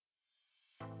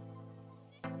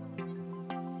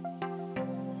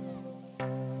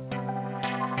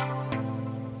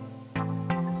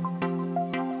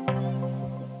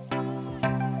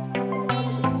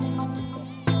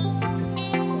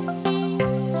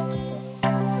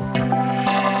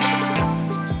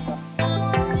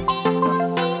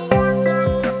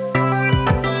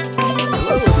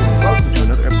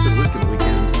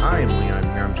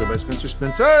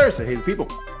Spencer, say hey to the people.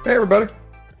 Hey, everybody.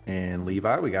 And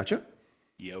Levi, we got you.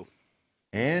 Yo.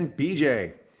 And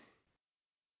BJ.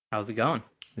 How's it going?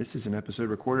 This is an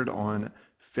episode recorded on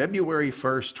February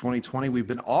 1st, 2020. We've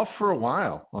been off for a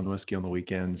while on Whiskey on the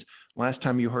Weekends. Last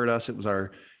time you heard us, it was our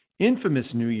infamous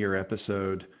New Year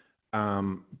episode.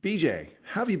 BJ,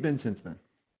 how have you been since then?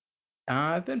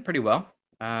 I've been pretty well.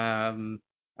 I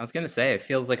was going to say, it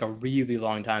feels like a really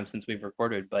long time since we've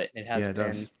recorded, but it has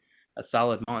been a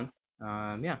solid month.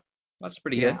 That's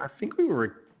pretty good. I think we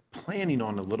were planning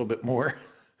on a little bit more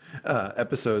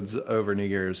episodes over New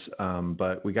Year's,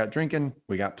 but we got drinking,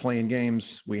 we got playing games,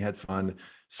 we had fun.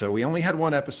 So we only had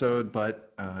one episode,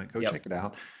 but go check it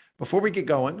out. Before we get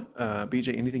going,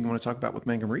 BJ, anything you want to talk about with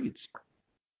Mangum Reads?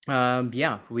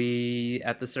 We,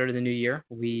 at the start of the new year,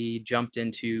 we jumped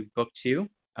into book 2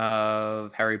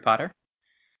 of Harry Potter,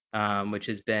 which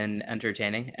has been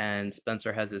entertaining, and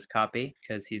Spencer has his copy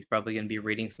because he's probably going to be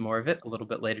reading some more of it a little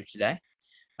bit later today.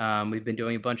 We've been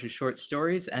doing a bunch of short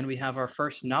stories, and we have our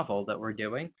first novel that we're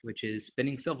doing, which is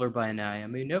Spinning Silver by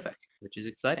Naomi Novik, which is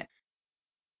exciting.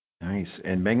 Nice.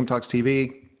 And Mangum Talks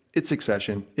TV, it's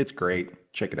Succession. It's great.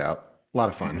 Check it out. A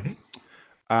lot of fun.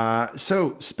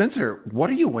 So, Spencer, what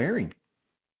are you wearing?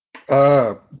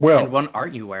 And what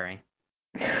aren't you wearing?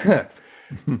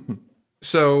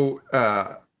 So,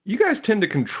 you guys tend to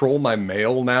control my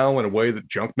mail now in a way that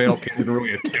junk mail can't even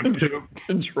really attempt to.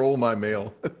 Control my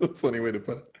mail. That's a funny way to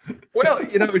put it. Well,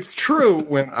 it's true.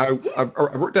 When I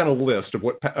wrote down a list of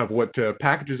what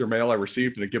packages or mail I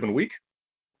received in a given week,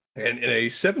 and in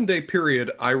a 7-day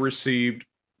period, I received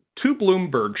 2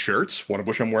 Bloomberg shirts, one of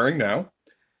which I'm wearing now.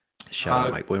 Shout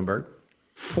out Mike Bloomberg.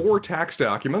 4 tax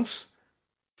documents,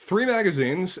 3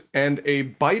 magazines, and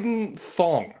a Biden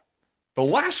thong. The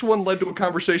last one led to a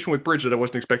conversation with Bridget I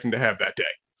wasn't expecting to have that day.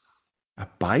 A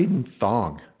Biden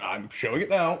thong. I'm showing it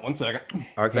now. 1 second.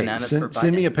 Okay,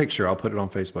 send me a picture. I'll put it on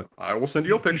Facebook. I will send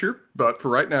you a picture, but for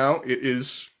right now, it is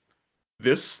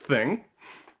this thing.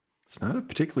 It's not a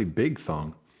particularly big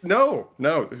thong. No.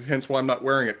 Hence why I'm not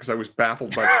wearing it, because I was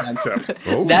baffled by the concept.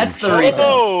 That's the reason.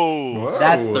 Whoa.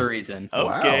 That's the reason.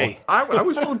 Okay. Wow. I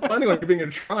was really planning on giving it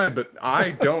a try, but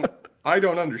I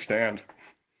don't understand.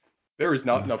 There is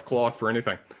not enough cloth for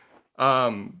anything.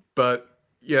 But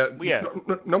yeah.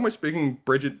 Normally speaking,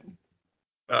 Bridget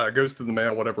goes through the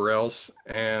mail, whatever else,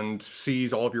 and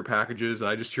sees all of your packages, and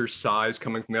I just hear sighs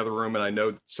coming from the other room, and I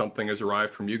know something has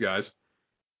arrived from you guys.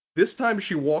 This time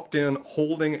she walked in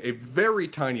holding a very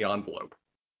tiny envelope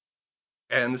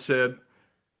and said,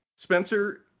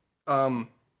 "Spencer, I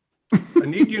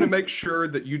need you to make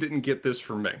sure that you didn't get this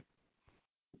from me."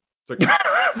 It's like,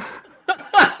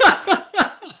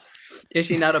 Is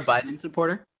she not a Biden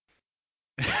supporter?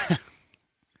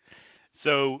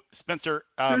 So, Spencer...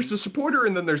 there's the supporter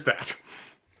and then there's that.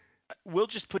 We'll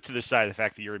just put to the side the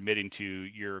fact that you're admitting to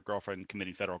your girlfriend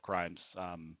committing federal crimes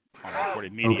on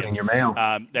reported media. Opening your mail.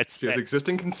 She has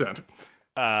existing consent.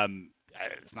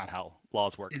 It's not how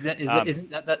laws work. Isn't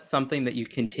that something that you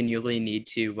continually need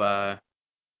to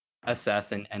assess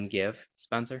and give,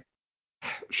 Spencer?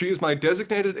 She is my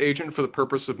designated agent for the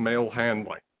purpose of mail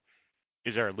handling.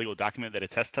 Is there a legal document that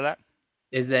attests to that?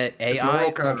 Is it AI it's an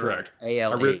oral contract. or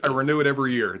ALA? I renew it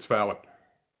every year. It's valid.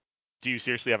 Do you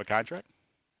seriously have a contract?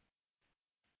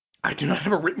 I do not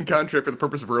have a written contract for the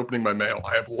purpose of her opening my mail.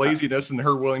 I have laziness and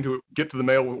her willing to get to the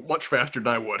mail much faster than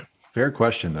I would. Fair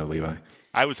question, though, Levi.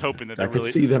 I was hoping that there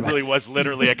really was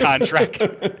literally a contract.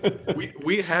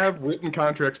 we have written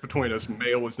contracts between us.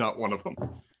 Mail is not one of them.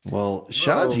 Well,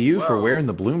 shout out to you for wearing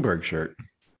the Bloomberg shirt.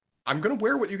 I'm going to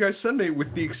wear what you guys send me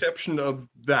with the exception of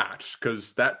that, because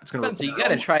that's going to... Spencer, you got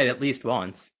to try it at least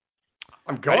once.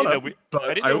 I'm going to,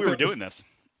 I didn't know we were doing this.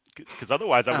 Because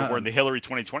otherwise I would have worn the Hillary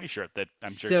 2020 shirt that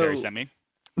I'm sure Terry sent me.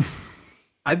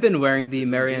 I've been wearing the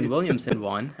Marianne Williamson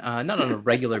one, not on a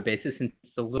regular basis since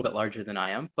it's a little bit larger than I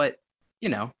am, but,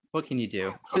 what can you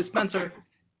do? So, Spencer,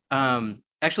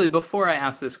 actually, before I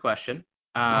ask this question,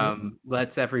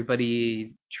 let's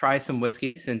everybody try some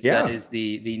whiskey, since that is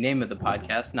the name of the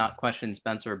podcast, not question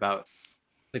Spencer about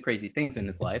the crazy things in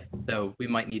his life, so we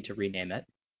might need to rename it.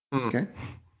 Okay.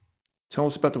 Tell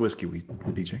us about the whiskey,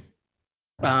 BJ.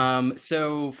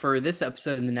 So for this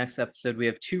episode and the next episode, we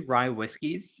have 2 rye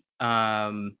whiskeys.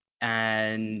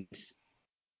 And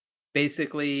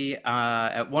basically,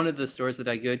 at one of the stores that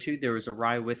I go to, there was a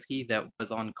rye whiskey that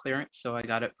was on clearance, so I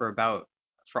got it for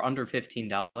under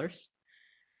 $15.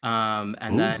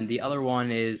 And then the other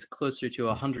one is closer to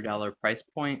 $100 price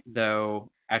point, though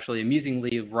actually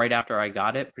amusingly, right after I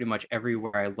got it, pretty much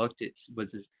everywhere I looked, it was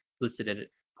listed at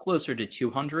closer to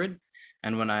 $200.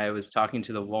 And when I was talking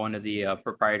to one of the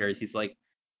proprietors, he's like,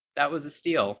 "That was a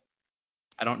steal."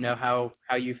 I don't know how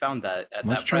you found that at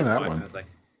Let's that try price that point. one. I was like,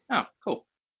 oh, cool.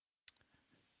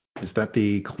 Is that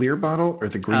the clear bottle or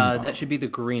the green bottle? That should be the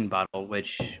green bottle, which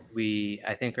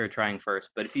I think are trying first.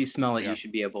 But if you smell it, Yeah. you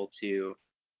should be able to.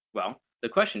 Well, the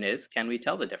question is, can we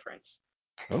tell the difference?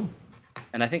 Oh.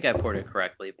 And I think I poured it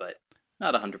correctly, but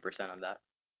not 100% on that.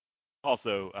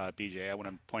 Also, BJ, I want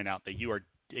to point out that you are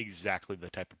exactly the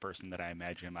type of person that I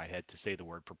imagine in my head to say the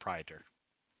word proprietor.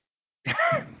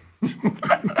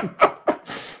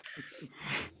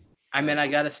 I mean, I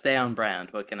got to stay on brand.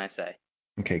 What can I say?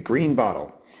 Okay, green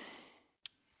bottle.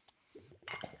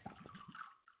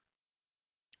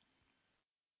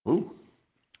 Ooh.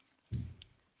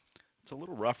 It's a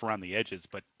little rough around the edges,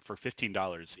 but for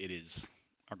 $15, it is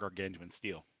a gargantuan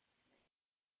steal.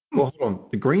 Well, hold on.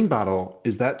 The green bottle,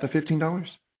 is that the $15?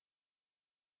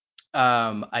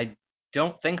 I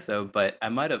don't think so, but I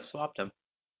might have swapped them.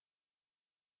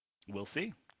 We'll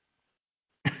see.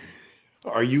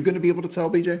 Are you going to be able to tell,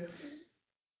 BJ?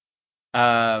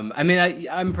 I mean,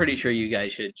 I'm pretty sure you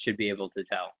guys should be able to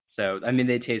tell. So, I mean,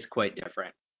 they taste quite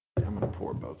different. I'm going to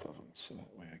pour both of them so that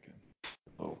way I can.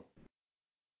 Oh.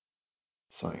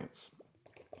 Science.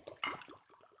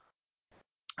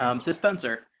 So,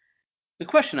 Spencer, the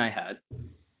question I had,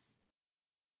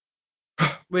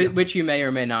 which you may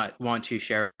or may not want to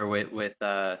share with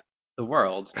the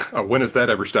world. Oh, when has that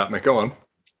ever stopped me? Go on.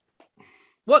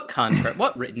 What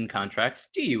written contracts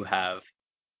do you have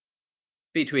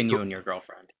between you and your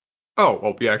girlfriend? Oh,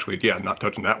 well, yeah, not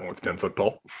touching that one with 10-foot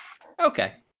pole.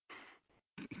 Okay.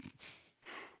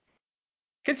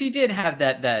 Because you did have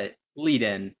that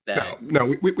lead-in.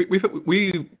 No,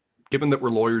 we given that we're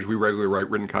lawyers, we regularly write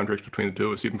written contracts between the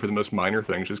two of us, even for the most minor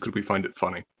things, just because we find it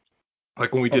funny.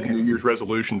 Like when we did New Year's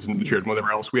resolutions and shared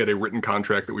whatever else, we had a written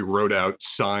contract that we wrote out,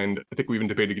 signed. I think we even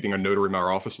debated getting a notary in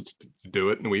our office to do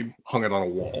it, and we hung it on a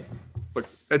wall. Like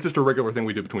it's just a regular thing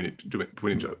we do between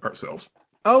each ourselves.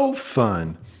 Oh,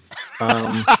 fun.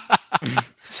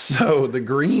 So the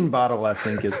green bottle, I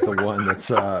think, is the one that's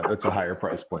a higher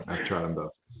price point. I've tried them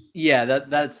both. Yeah,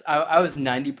 that's. I was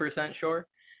 90% sure,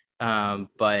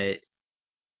 but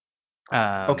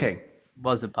okay,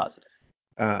 wasn't positive.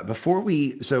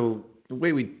 So the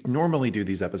way we normally do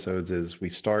these episodes is we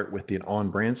start with the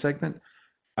on-brand segment.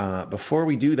 Before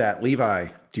we do that, Levi,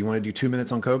 do you want to do 2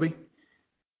 minutes on Kobe?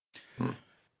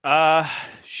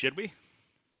 Should we?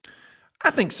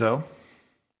 I think so.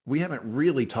 We haven't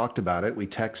really talked about it. We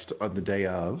text on the day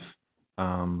of,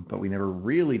 but we never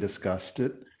really discussed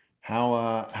it.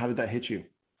 How did that hit you?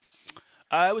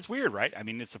 It was weird, right? I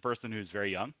mean, it's a person who's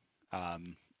very young,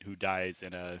 who dies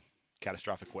in a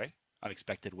catastrophic way,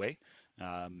 unexpected way.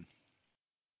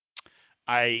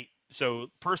 So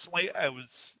personally, I was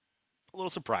a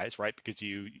little surprised, right? Because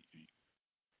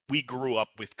we grew up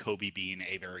with Kobe being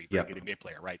a very, very good NBA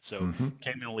player, right? So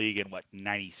came in the league in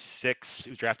 96. He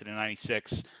was drafted in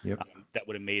 96. Yep. That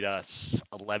would have made us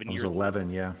 11 years old. 11,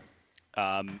 yeah.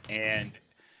 And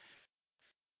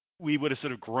we would have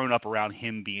sort of grown up around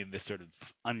him being this sort of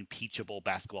unimpeachable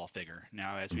basketball figure.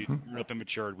 Now, as we've grown up and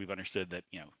matured, we've understood that,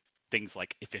 things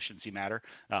like efficiency matter.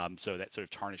 So that sort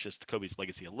of tarnishes Kobe's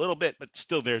legacy a little bit, but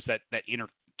still there's that inner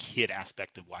kid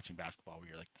aspect of watching basketball where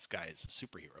you're like, this guy is a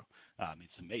superhero.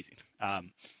 It's amazing.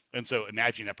 And so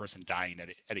imagining that person dying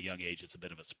at a young age is a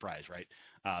bit of a surprise, right?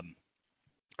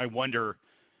 I wonder,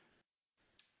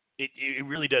 it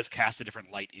really does cast a different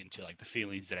light into like the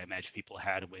feelings that I imagine people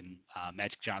had when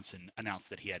Magic Johnson announced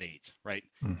that he had AIDS, right?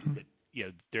 That,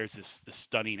 there's this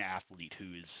stunning athlete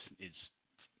who is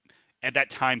at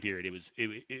that time period, it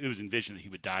was envisioned that he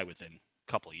would die within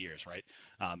a couple of years, right?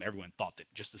 Everyone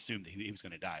just assumed that he was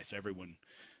going to die. So everyone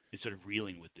is sort of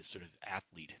reeling with this sort of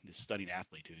athlete, this stunning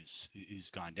athlete who's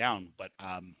gone down. But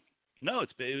no, it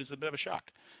was a bit of a shock.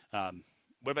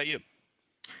 What about you?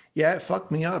 Yeah, it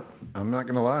fucked me up. I'm not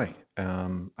gonna lie.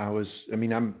 I'm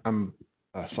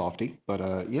a softie, but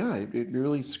yeah, it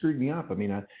really screwed me up. I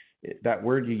mean, that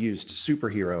word you used,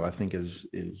 superhero, I think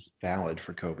is valid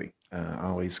for Kobe. I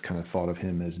always kind of thought of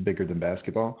him as bigger than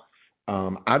basketball.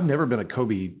 I've never been a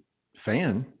Kobe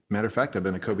fan. Matter of fact, I've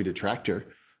been a Kobe detractor.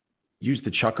 Used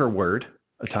the chucker word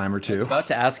a time or two. I was about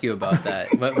to ask you about that.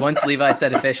 But once Levi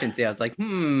said efficiency, I was like,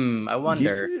 I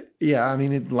wonder. Yeah, I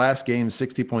mean, last game,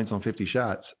 60 points on 50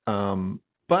 shots.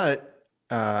 But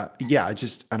yeah,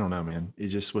 I don't know, man.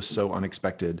 It just was so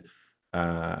unexpected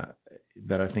that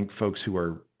I think folks who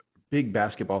are big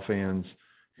basketball fans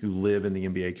who live in the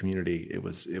NBA community, it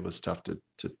was tough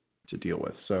to deal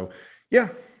with. So yeah,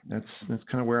 that's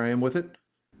kind of where I am with it.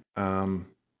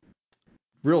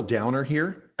 Real downer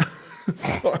here.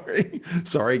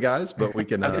 Sorry guys, but we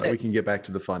can get back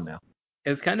to the fun now.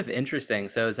 It was kind of interesting.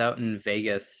 So I was out in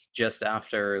Vegas just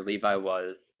after Levi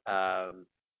was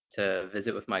to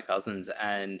visit with my cousins,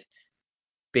 and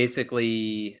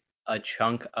basically a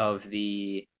chunk of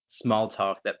the small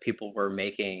talk that people were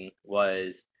making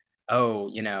was, oh,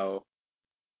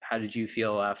 how did you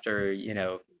feel after,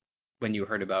 when you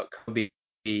heard about Kobe?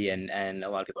 And a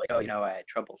lot of people like, oh, I had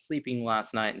trouble sleeping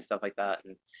last night and stuff like that.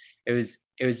 And it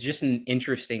was just an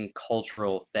interesting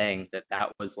cultural thing that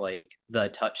was like the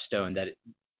touchstone that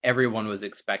everyone was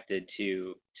expected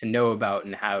to know about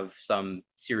and have some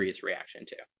serious reaction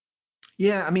to.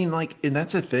 Yeah, I mean, and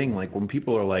that's a thing. Like, when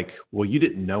people are like, "Well, you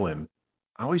didn't know him,"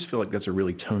 I always feel like that's a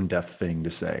really tone-deaf thing to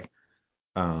say,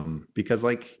 because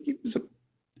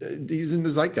he's in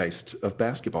the zeitgeist of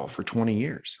basketball for 20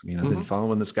 years. I mean, I've been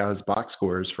following this guy's box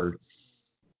scores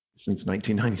since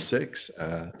 1996.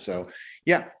 So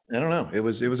yeah, I don't know. It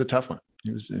was a tough one.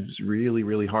 It was really,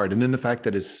 really hard. And then the fact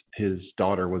that his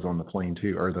daughter was on the plane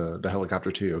too, or the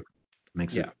helicopter too,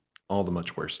 makes it all the much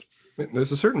worse.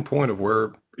 There's a certain point of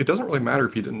where it doesn't really matter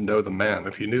if you didn't know the man.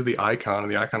 If you knew the icon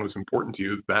and the icon was important to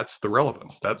you, that's the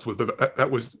relevance. That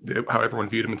was how everyone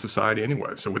viewed him in society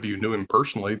anyway. So whether you knew him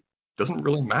personally doesn't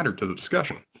really matter to the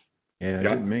discussion. Yeah, it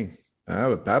didn't me.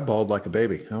 I bawled like a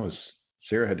baby.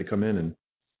 Sarah had to come in and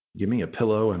give me a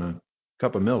pillow and a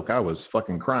cup of milk. I was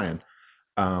fucking crying.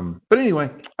 But anyway,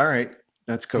 all right,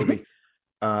 that's Kobe.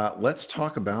 Let's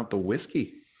talk about the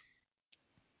whiskey.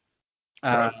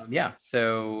 Yeah.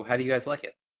 So how do you guys like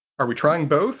it? Are we trying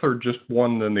both or just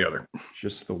one then the other?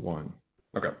 Just the one.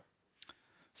 Okay.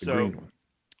 The green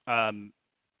one.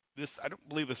 This, I don't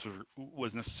believe this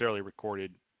was necessarily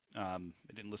recorded. I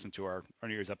didn't listen to our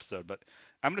New Year's episode, but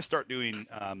I'm going to start doing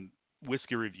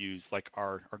whiskey reviews like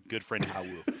our good friend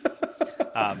Hawu.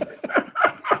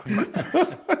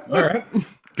 All right.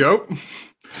 Go.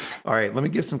 All right, let me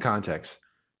give some context.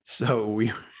 So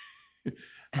we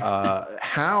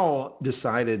Hal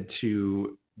decided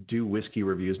to do whiskey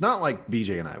reviews, not like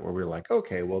BJ and I, where we were like,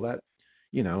 okay, well, that,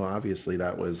 obviously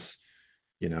that was,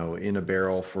 in a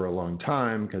barrel for a long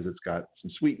time because it's got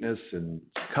some sweetness and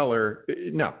color.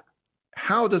 No,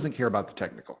 Hal doesn't care about the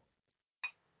technical.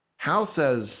 Hal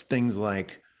says things like,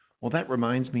 well, that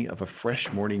reminds me of a fresh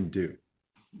morning dew.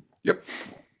 Yep.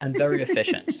 And very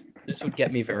efficient. This would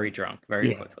get me very drunk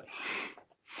very quickly.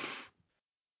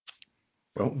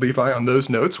 Well, Levi, on those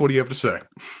notes, what do you have to say?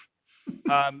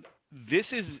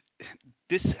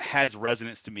 This has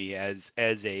resonance to me as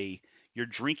you're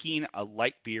drinking a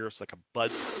light beer, it's like a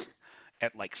Bud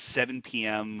at like 7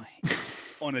 p.m.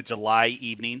 on a July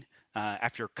evening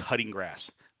after cutting grass.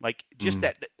 Like just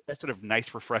that sort of nice,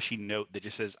 refreshing note that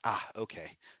just says, okay,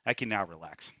 I can now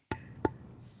relax.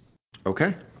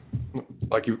 Okay.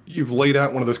 Like you've laid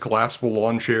out one of those collapsible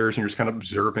lawn chairs and you're just kind of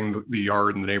observing the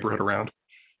yard and the neighborhood around.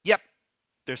 Yep.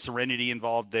 There's serenity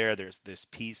involved there. There's this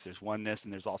peace, there's oneness,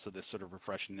 and there's also this sort of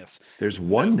refreshingness. There's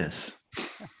oneness.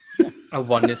 A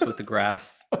oneness with the grass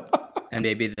and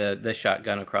maybe the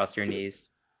shotgun across your knees.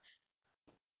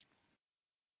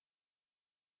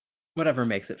 Whatever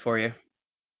makes it for you.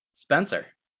 Spencer.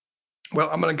 Well,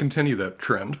 I'm going to continue that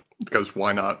trend because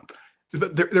why not?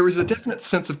 There is a definite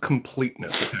sense of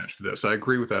completeness attached to this. I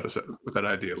agree with that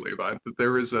idea, Levi. That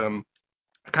there is a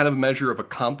kind of measure of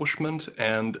accomplishment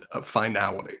and of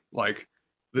finality. Like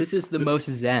this is the most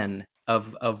zen of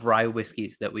rye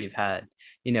whiskeys that we've had.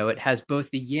 It has both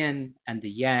the yin and the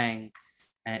yang,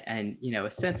 and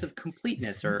a sense of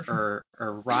completeness or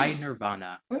rye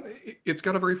nirvana. It's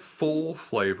got a very full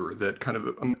flavor that kind of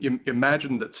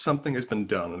imagine that something has been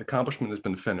done, an accomplishment has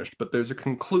been finished, but there's a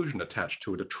conclusion attached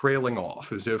to it, a trailing off,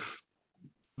 as if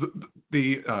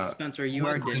the Spencer, you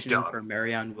are auditioning for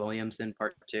Marianne Williamson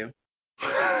Part 2.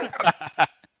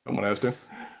 Someone has to.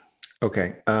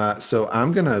 Okay, so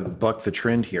I'm gonna buck the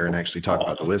trend here and actually talk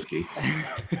about the whiskey.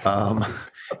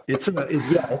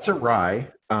 It's a rye,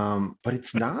 but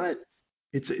it's not.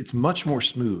 It's much more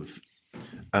smooth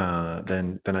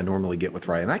than I normally get with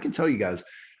rye. And I can tell you guys,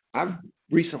 I've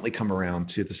recently come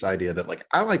around to this idea that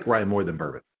I like rye more than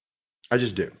bourbon. I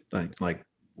just do. Like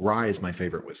rye is my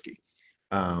favorite whiskey.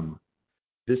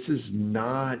 This is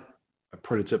not a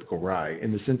prototypical rye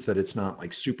in the sense that it's not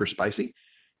super spicy.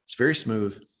 It's very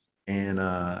smooth. And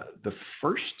the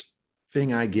first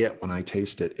thing I get when I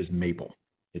taste it is maple.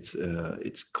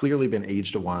 It's clearly been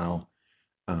aged a while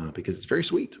because it's very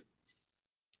sweet,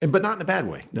 but not in a bad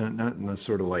way. Not in a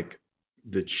sort of like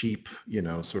the cheap,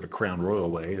 sort of Crown Royal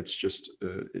way. It's just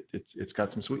it's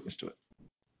got some sweetness to it.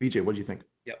 BJ, what do you think?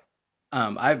 Yep.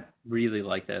 I really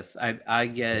like this. I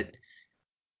get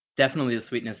definitely the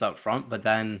sweetness up front, but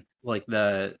then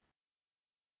there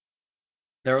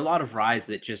are a lot of ryes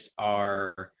that just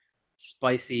are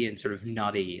spicy and sort of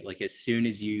nutty, like as soon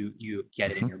as you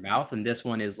get it in your mouth. And this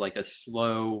one is like a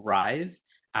slow rise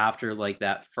after like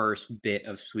that first bit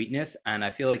of sweetness. And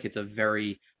I feel like it's a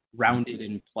very rounded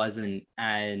and pleasant.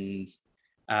 And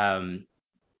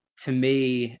to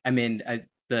me, I mean,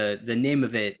 the name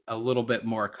of it a little bit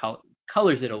more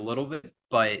colors it a little bit,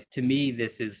 but to me,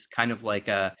 this is kind of like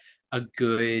a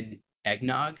good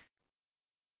eggnog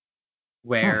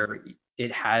where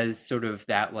it has sort of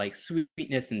that like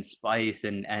sweetness and spice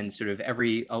and sort of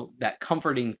that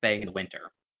comforting thing in the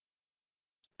winter.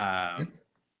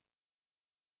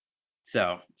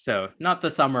 So not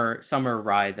the summer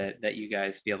rye that you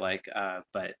guys feel like,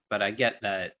 but I get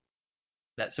that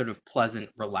sort of pleasant,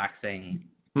 relaxing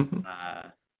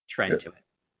trend to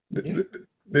it.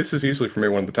 This is easily for me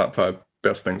one of the top 5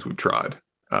 best things we've tried.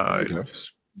 It's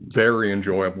very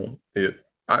enjoyable.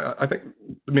 I think,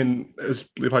 I mean, as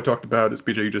if I talked about, as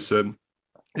BJ you just said,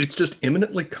 it's just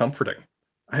eminently comforting.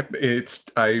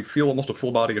 I feel almost a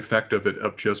full body effect of it,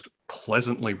 of just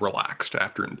pleasantly relaxed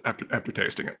after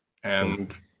tasting it,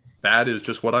 and that is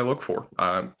just what I look for.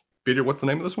 BJ, what's the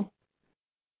name of this one?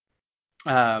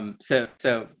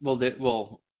 So we'll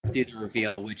do the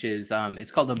reveal, which is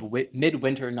it's called the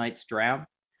Midwinter Nights Dram.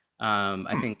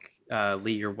 I think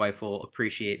Lee, your wife, will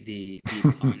appreciate the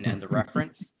pun and the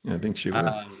reference. Yeah, I think she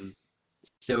will.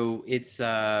 So it's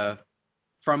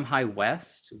from High West,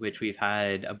 which we've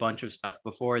had a bunch of stuff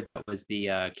before. That was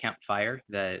the campfire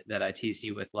that I teased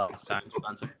you with last time,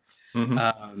 Spencer.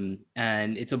 Mm-hmm.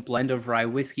 And it's a blend of rye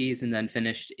whiskeys and then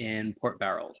finished in port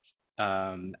barrels.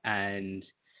 And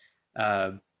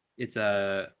it's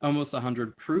almost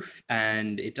 100 proof,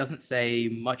 and it doesn't say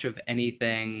much of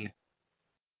anything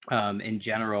in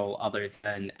general other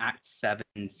than Act 7,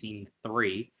 Scene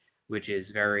 3, which is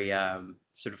very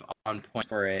sort of on point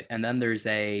for it. And then there's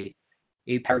a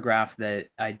paragraph that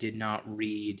I did not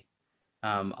read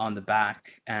on the back,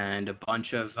 and a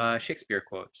bunch of Shakespeare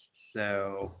quotes.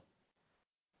 So,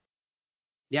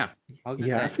 yeah.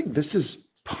 I think this is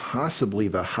possibly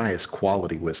the highest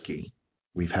quality whiskey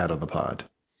we've had on the pod.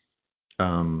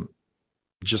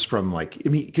 Just from like, I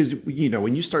mean, because, you know,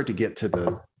 when you start to get to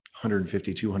the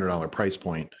 $150, $200 price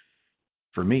point,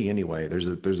 for me anyway, there's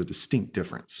a distinct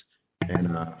difference.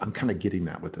 And I'm kind of getting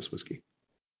that with this whiskey.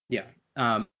 Yeah.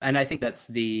 And I think that's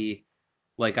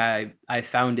I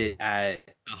found it at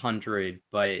 100,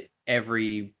 but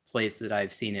every place that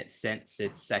I've seen it since,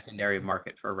 it's secondary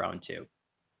market for around 2.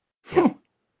 Yeah.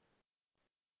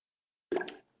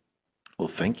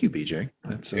 Well, thank you, BJ.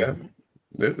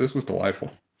 This was delightful.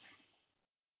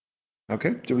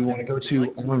 Okay. Do we want to go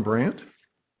to on brand?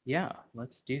 Yeah,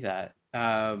 let's do that.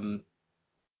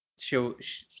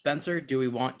 Spencer, do we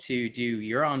want to do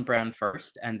your on brand first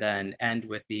and then end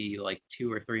with the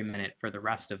 2 or 3 minute for the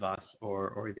rest of us,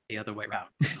 or the other way around?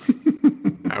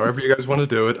 However you guys want to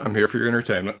do it, I'm here for your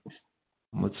entertainment.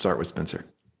 Let's start with Spencer.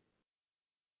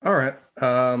 All right.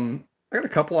 I got a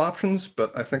couple options,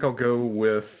 but I think I'll go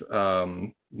with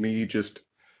me just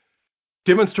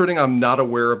demonstrating I'm not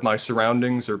aware of my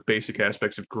surroundings or basic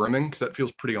aspects of grooming, because that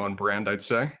feels pretty on brand, I'd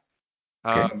say.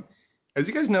 Okay. As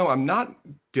you guys know, I'm not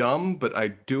dumb, but I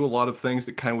do a lot of things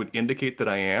that kind of would indicate that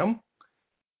I am.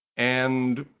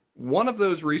 And one of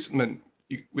those we've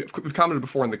commented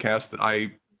before in the cast that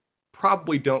I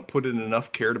probably don't put in enough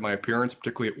care to my appearance,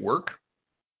 particularly at work.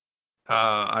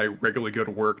 I regularly go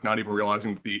to work not even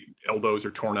realizing that the elbows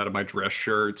are torn out of my dress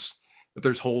shirts, that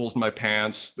there's holes in my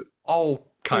pants, all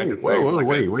kind of things.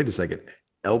 Wait a second.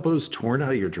 Elbows torn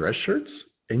out of your dress shirts?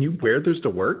 And you wear those to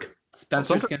work?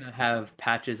 Spencer's going to have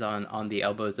patches on the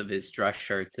elbows of his dress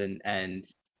shirts, and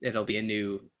it'll be a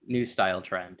new style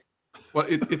trend. Well,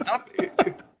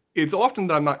 it's often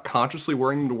that I'm not consciously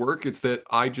wearing them to work. It's that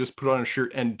I just put on a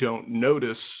shirt and don't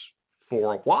notice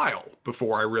for a while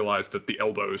before I realize that the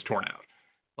elbow is torn out.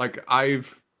 Are you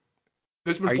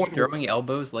throwing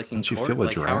elbows in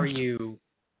court? How are you?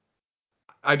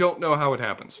 I don't know how it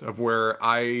happens.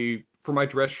 For my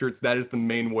dress shirts, that is the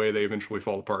main way they eventually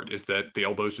fall apart, is that the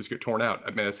elbows just get torn out.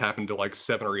 I mean, it's happened to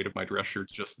 7 or 8 of my dress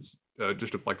shirts just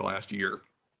the last year.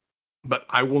 But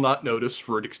I will not notice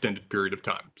for an extended period of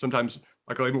time. Sometimes,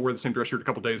 I'll even wear the same dress shirt a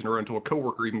couple days in a row until a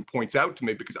coworker even points out to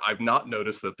me because I've not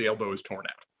noticed that the elbow is torn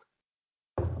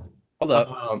out. Hold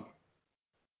up.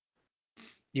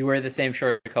 You wear the same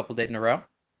shirt a couple days in a row?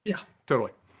 Yeah,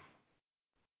 totally.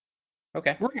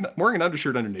 Okay. Wearing an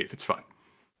undershirt underneath, it's fine.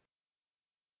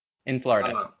 In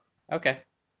Florida. Okay.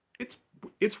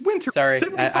 It's winter. Sorry,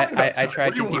 I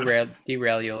tried to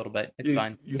derail you a little bit. It's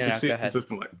fine. Go ahead.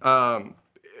 Consistently.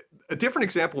 A different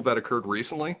example of that occurred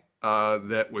recently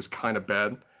that was kind of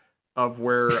bad, of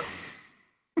where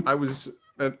I was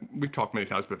we've talked many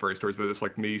times about various stories about this,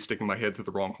 like me sticking my head through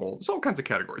the wrong hole. There's all kinds of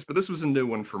categories, but this was a new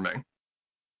one for me.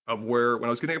 Of where, when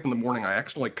I was getting up in the morning, I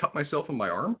accidentally cut myself in my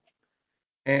arm,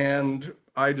 and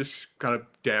I just kind of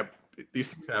dabbed. These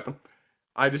things happen.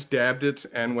 I just dabbed it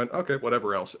and went, okay,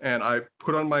 whatever else. And I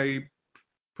put on my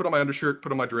undershirt,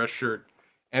 put on my dress shirt,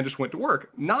 and just went to work.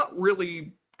 Not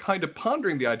really kind of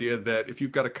pondering the idea that if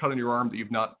you've got a cut on your arm that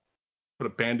you've not put a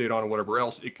Band-Aid on or whatever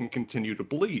else, it can continue to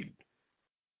bleed.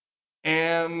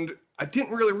 And I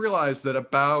didn't really realize that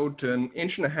about an 1.5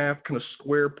 inch kind of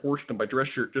square portion of my dress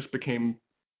shirt just became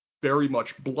very much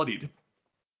bloodied.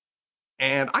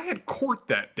 And I had court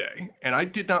that day, and I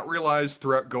did not realize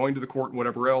throughout going to the court and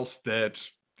whatever else that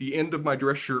the end of my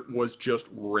dress shirt was just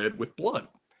red with blood.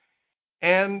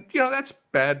 And, that's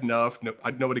bad enough. No,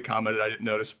 nobody commented. I didn't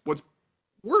notice. What's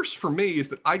worse for me is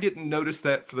that I didn't notice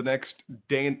that for the next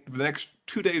day. The next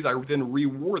 2 days, I then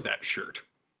re-wore that shirt,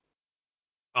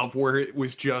 of where it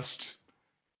was just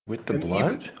with the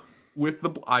blood.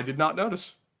 I did not notice.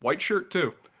 White shirt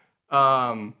too.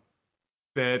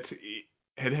 That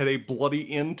had a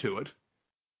bloody end to it.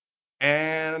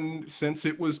 And since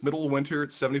it was middle of winter,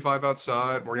 it's 75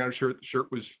 outside, wearing out a shirt, the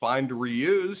shirt was fine to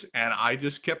reuse, and I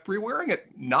just kept re-wearing it,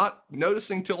 not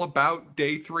noticing till about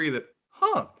day 3 that,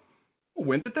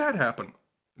 when did that happen?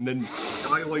 And then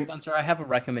dialing... Spencer, I have a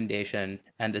recommendation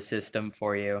and a system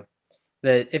for you.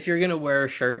 That if you're going to wear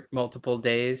a shirt multiple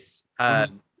days,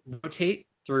 rotate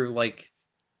through like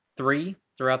 3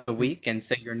 throughout the week, and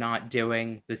so you're not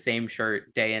doing the same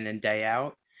shirt day in and day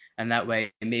out. And that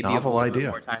way, maybe you have a little bit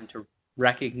more time to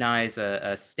recognize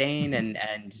a stain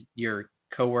and your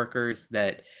coworkers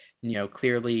that,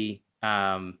 clearly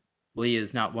Lee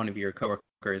is not one of your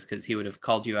coworkers because he would have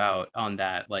called you out on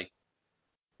that like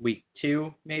week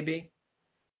 2, maybe.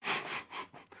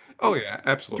 Oh, yeah,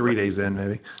 absolutely. 3 days in,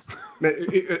 maybe.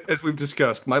 As we've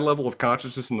discussed, my level of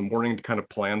consciousness in the morning to kind of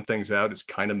plan things out is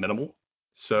kind of minimal.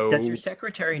 So does your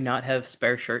secretary not have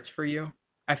spare shirts for you?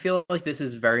 I feel like this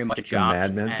is very much a job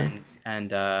and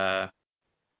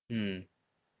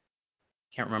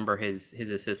can't remember his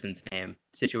assistant's name.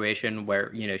 Situation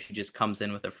where, she just comes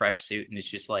in with a fresh suit and it's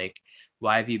just like,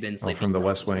 why have you been sleeping? From the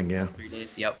West Wing, yeah. 3 days?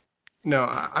 Yep. No,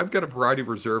 I've got a variety of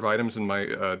reserve items in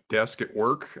my desk at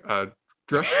work.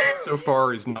 Dress so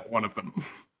far is not one of them.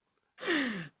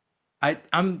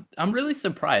 I'm really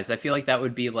surprised. I feel like that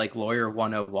would be like Lawyer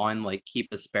 101, like keep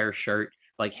a spare shirt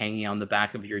like hanging on the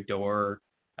back of your door,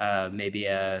 maybe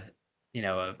a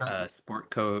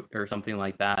sport coat or something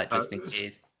like that, just in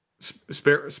case.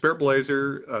 Spare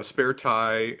blazer, spare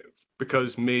tie,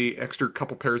 because me, extra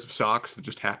couple pairs of socks that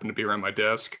just happen to be around my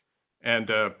desk,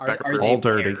 and are all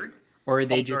dirty, or are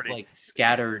they all just dirty. like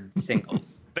scattered singles?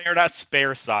 They are not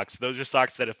spare socks. Those are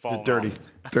socks that have fallen dirty,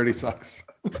 off. Dirty socks.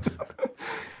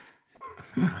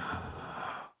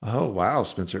 Oh wow,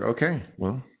 Spencer. Okay,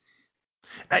 well,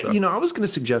 I was going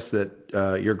to suggest that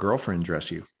your girlfriend dress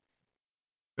you.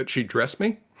 That she dress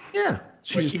me? Yeah,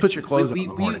 she just put your clothes on in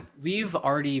the morning. We've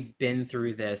already been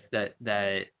through this. That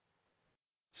it's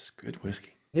good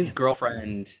whiskey. His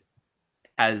girlfriend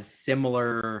has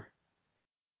similar.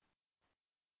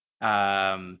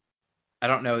 I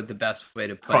don't know the best way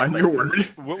to put Find it. your word.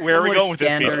 Where are we going with this?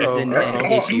 Standards and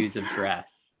issues of dress.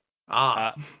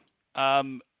 I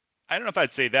don't know if I'd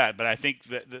say that, but I think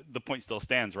that the point still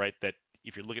stands, right? That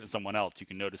if you're looking at someone else, you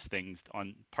can notice things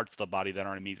on parts of the body that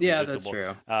aren't immediately visible.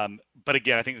 Yeah, that's true. But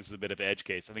again, I think this is a bit of an edge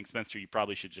case. I think, Spencer, you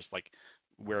probably should just like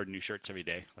wear new shirts every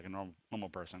day, like a normal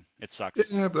person. It sucks.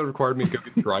 Yeah, that required me to go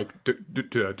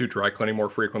get do dry cleaning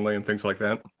more frequently and things like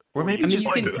that. Or maybe you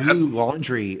can do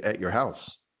laundry at your house.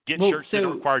 Get shirts that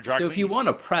don't require dry cleaning. So if you want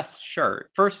a pressed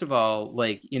shirt, first of all,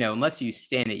 like, unless you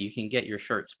stain it, you can get your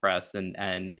shirts pressed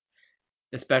and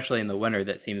especially in the winter,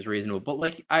 that seems reasonable. But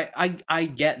like, I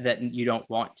get that you don't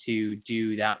want to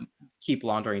do that, keep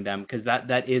laundering them, because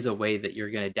that is a way that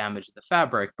you're going to damage the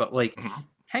fabric. But like,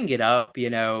 hang it up, you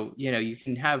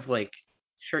can have like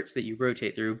shirts that you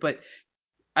rotate through. But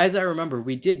as I remember,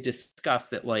 we did discuss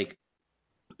that like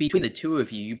between the two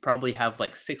of you, you probably have like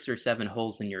 6 or 7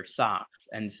 holes in your socks,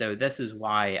 and so this is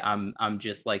why I'm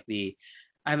just like I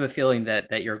have a feeling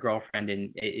that your girlfriend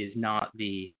is not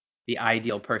the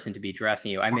ideal person to be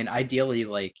dressing you. I mean, ideally,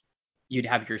 like, you'd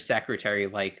have your secretary,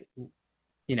 like,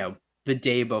 the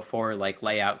day before, like,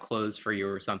 lay out clothes for you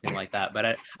or something like that. But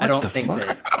I don't think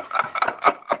that.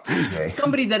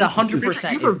 somebody that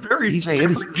 100%. You were very BJ,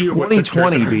 it's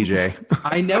 2020, BJ.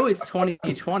 I know it's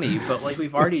 2020, but like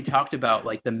we've already talked about,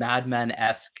 like the Mad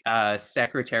Men-esque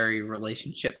secretary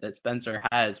relationship that Spencer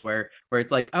has, where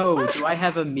it's like, oh, do I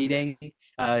have a meeting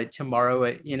tomorrow?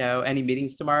 Any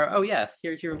meetings tomorrow? Oh yes,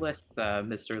 here's your list,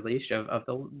 Mr. Leash, of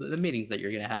the meetings that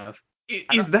you're gonna have.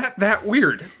 Is that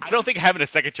weird? I don't think having a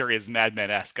secretary is Mad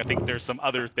Men-esque. I think there's some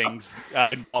other things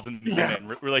involved in the Mad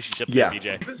Men relationship with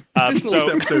BJ.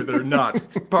 Additional episodes that are not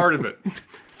part of it.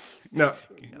 No,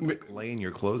 laying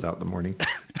your clothes out in the morning.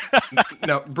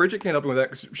 Now, Bridget can't help me with that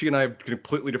because she and I have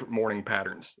completely different morning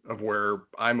patterns of where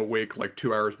I'm awake like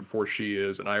 2 hours before she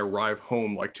is, and I arrive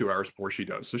home like 2 hours before she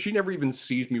does. So she never even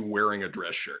sees me wearing a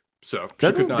dress shirt. So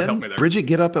she could not help me there. Bridget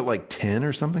get up at like 10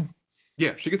 or something?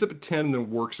 Yeah, she gets up at 10 and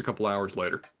then works a couple hours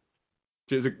later.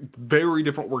 She has a very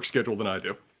different work schedule than I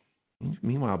do.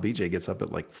 Meanwhile, BJ gets up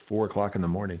at like 4 o'clock in the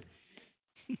morning.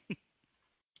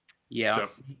 Yeah. So.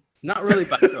 Not really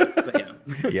by choice,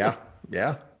 but yeah.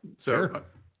 Yeah. So,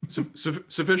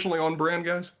 sufficiently on brand,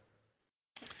 guys?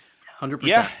 100%.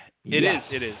 Yeah, it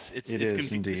is. It's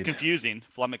indeed. It's confusing,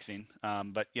 flummoxing,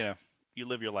 but you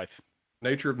live your life.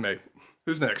 Nature of May.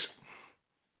 Who's next?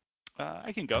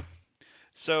 I can go.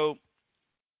 So,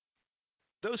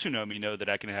 those who know me know that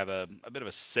I can have a bit of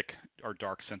a sick or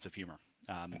dark sense of humor.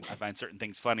 I find certain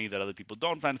things funny that other people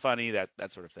don't find funny, that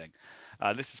sort of thing.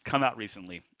 This has come out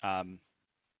recently.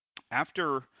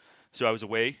 So I was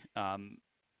away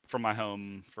from my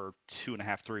home for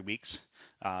 2.5, 3 weeks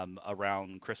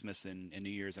around Christmas and New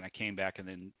Year's, and I came back, and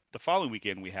then the following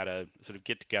weekend we had a sort of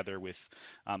get-together with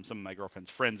some of my girlfriend's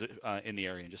friends in the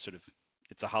area, and just sort of,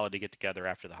 it's a holiday get-together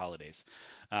after the holidays.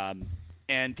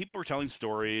 And people were telling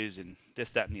stories and this,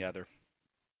 that, and the other.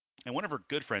 And one of her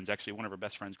good friends, actually one of her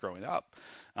best friends growing up,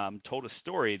 told a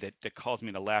story that caused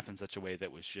me to laugh in such a way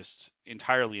that was just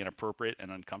entirely inappropriate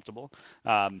and uncomfortable.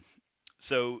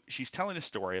 So she's telling a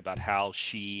story about how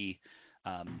she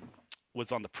was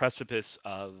on the precipice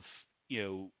of,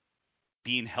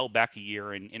 being held back a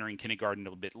year and entering kindergarten a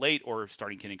little bit late or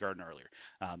starting kindergarten earlier.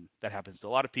 That happens to a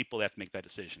lot of people. They have to make that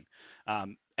decision.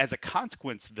 As a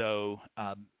consequence, though,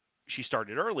 she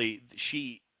started early.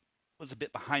 She was a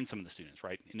bit behind some of the students,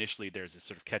 right? Initially, there's this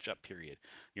sort of catch-up period.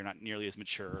 You're not nearly as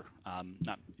mature,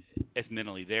 not as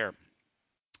mentally there.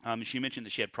 She mentioned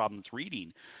that she had problems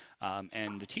reading,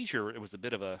 and the teacher, it was a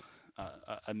bit of a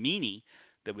meanie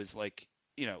that was like,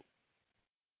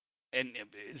 and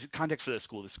context for the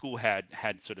school had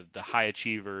sort of the high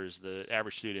achievers, the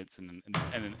average students, and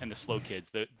the slow kids.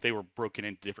 They were broken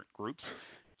into different groups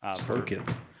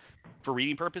for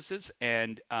reading purposes,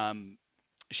 and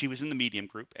she was in the medium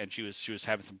group, and she was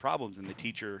having some problems, and the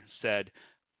teacher said,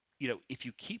 if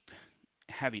you keep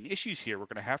having issues here, we're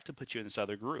going to have to put you in this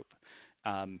other group.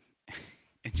 And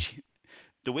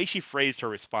the way she phrased her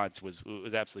response was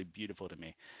absolutely beautiful to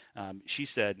me. She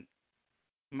said,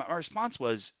 my response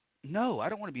was, no, I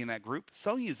don't want to be in that group.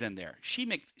 Sonia's in there. She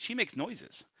makes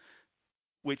noises,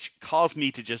 which caused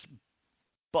me to just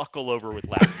buckle over with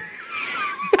laughter.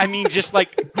 I mean, just like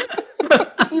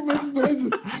she makes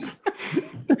noises.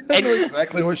 I know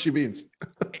exactly what she means.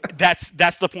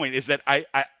 That's the point. Is that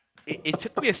it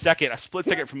took me a split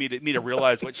second for me to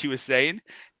realize what she was saying,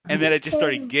 and then I just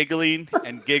started giggling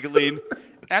and giggling.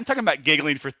 And I'm talking about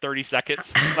giggling for 30 seconds.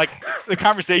 Like the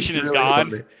conversation is really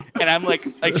gone, funny. And I'm like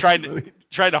trying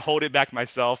to hold it back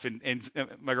myself. And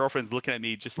my girlfriend's looking at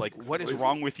me just like, what is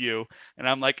wrong with you? And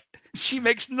I'm like, she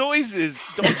makes noises.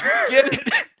 Don't you get it?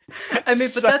 I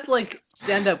mean, but that's like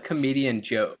stand-up comedian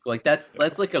joke. Like that's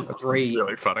like a great,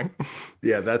 really funny.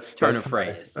 Yeah, that's turn of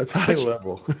phrase. That's high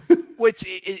level. Which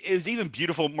is even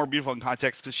more beautiful in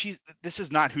context because this is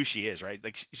not who she is, right?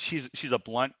 Like she's a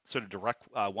blunt, sort of direct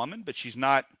woman, but she's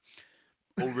not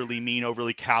overly mean,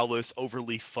 overly callous,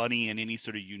 overly funny in any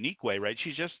sort of unique way, right?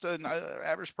 She's just an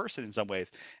average person in some ways,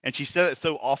 and she said it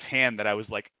so offhand that I was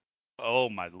like, "Oh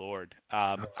my lord!"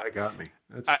 That got me.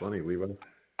 That's funny, Levi.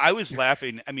 I was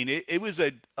laughing. I mean, it was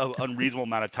an unreasonable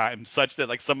amount of time, such that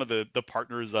like some of the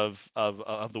partners of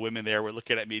the women there were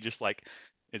looking at me just like,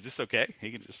 "Is this okay?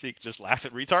 He can just laugh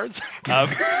at retards."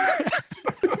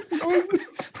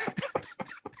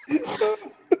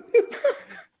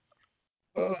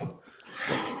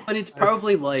 But it's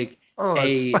probably like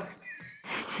a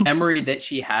memory that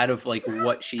she had of like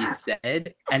what she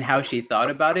said and how she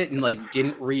thought about it and like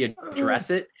didn't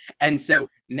readdress it. And so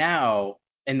now,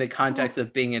 in the context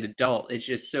of being an adult, it's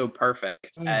just so perfect.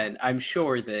 And I'm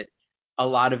sure that a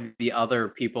lot of the other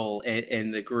people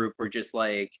in the group were just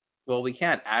like, well, we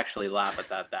can't actually laugh at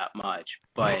that much,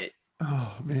 but...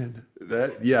 Oh, man.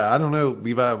 I don't know,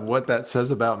 Levi, what that says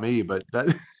about me, but that...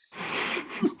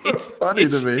 funny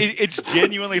to me. It's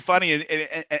genuinely funny, and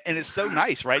it's so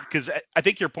nice, right? Because I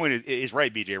think your point is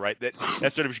right, BJ. Right, that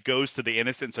sort of goes to the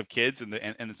innocence of kids and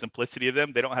the simplicity of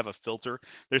them. They don't have a filter.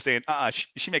 They're saying,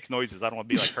 she makes noises. I don't want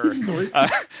to be like her.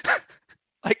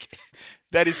 Like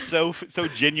that is so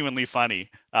genuinely funny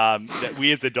that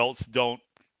we as adults don't.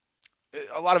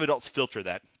 A lot of adults filter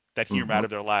that humor out of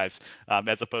their lives,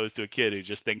 as opposed to a kid who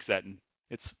just thinks that, and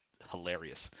it's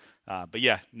hilarious. But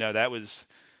yeah, no, that was.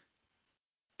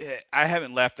 I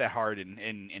haven't laughed that hard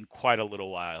in quite a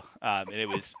little while, and it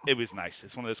was nice.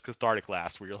 It's one of those cathartic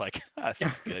laughs where you're like, I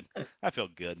feel good. I feel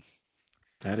good.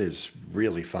 That is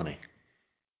really funny.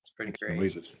 It's pretty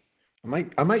great.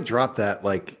 I might drop that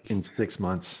like in 6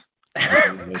 months.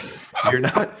 You're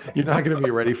not going to be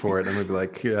ready for it. I'm going to be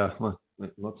like, yeah,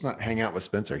 let's not hang out with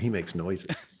Spencer. He makes noises.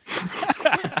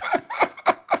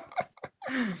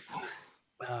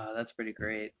 Oh, that's pretty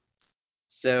great.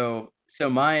 So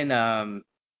mine.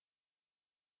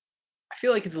 I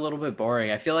feel like it's a little bit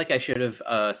boring. I feel like I should have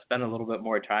spent a little bit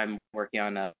more time working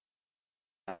on an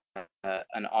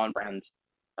on-brand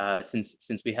since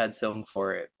we had film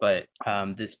for it. But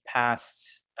this past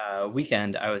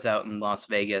weekend, I was out in Las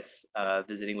Vegas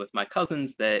visiting with my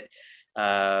cousins that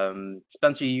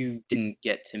Spencer, you didn't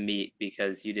get to meet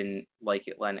because you didn't like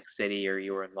Atlantic City or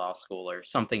you were in law school or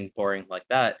something boring like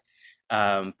that.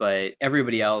 But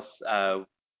everybody else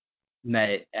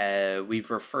met. We've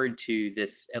referred to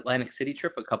this Atlantic City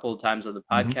trip a couple of times on the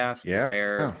podcast.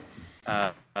 Where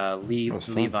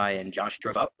Levi and Josh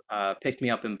drove up, picked me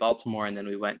up in Baltimore, and then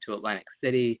we went to Atlantic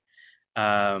City.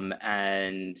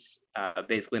 And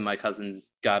basically my cousins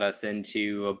got us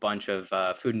into a bunch of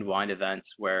food and wine events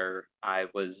where I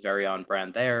was very on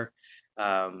brand there.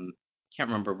 Can't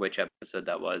remember which episode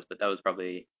that was, but that was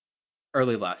probably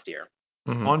early last year.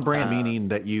 On brand meaning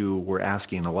that you were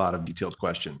asking a lot of detailed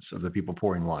questions of the people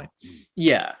pouring wine.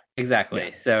 Yeah,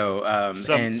 exactly. Yeah. So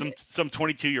some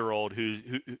 22-year-old who's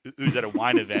at a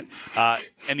wine event,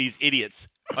 and these idiots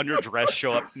underdressed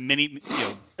show up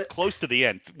close to the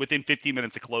end, within 15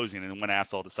 minutes of closing, and when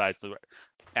asshole decides to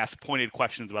ask pointed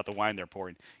questions about the wine they're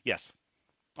pouring. Yes,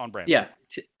 on brand. Yeah.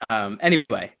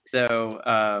 Anyway, so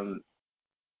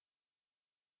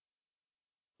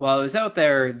while I was out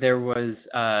there, it was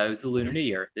the Lunar New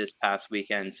Year this past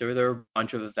weekend, so there were a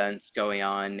bunch of events going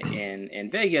on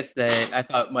in Vegas that I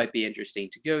thought might be interesting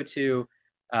to go to.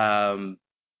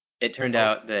 It turned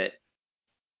out that.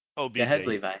 Oh, BJ, go ahead,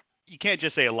 Levi. You can't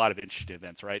just say a lot of interesting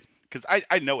events, right? Because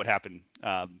I know what happened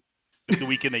the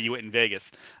weekend that you went in Vegas.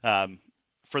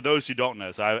 For those who don't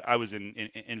know, so I was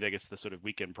in Vegas the sort of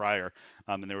weekend prior,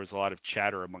 and there was a lot of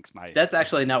chatter amongst my. That's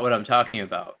actually not what I'm talking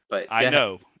about, but I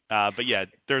know. But yeah,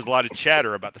 there's a lot of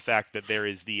chatter about the fact that there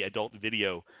is the Adult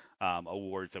Video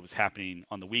Awards that was happening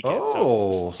on the weekend.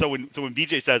 Oh. So when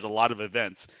BJ says a lot of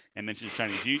events and mentions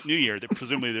Chinese New Year, that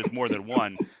presumably there's more than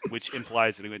one, which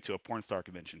implies that he went to a porn star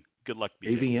convention. Good luck,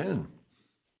 BJ.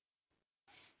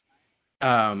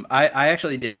 AVN. I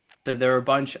actually did. So there were a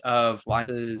bunch of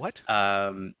wine What?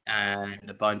 And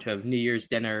a bunch of New Year's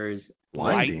dinners.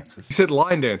 Line dances. You said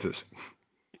line dances.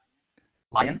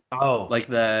 Lion? Oh. Like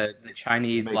the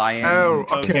Chinese lion. Oh,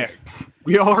 okay.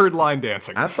 We all heard line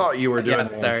dancing. I thought you were doing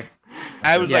that. Sorry.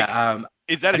 I was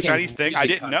is that a Chinese thing? I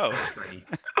didn't know.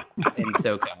 In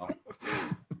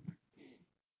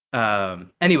SoCal.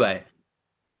 Anyway,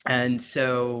 and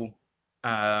so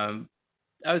I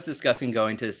was discussing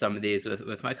going to some of these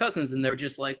with my cousins, and they were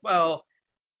just like, well,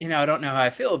 I don't know how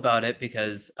I feel about it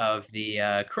because of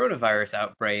the coronavirus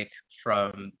outbreak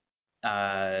from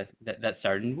that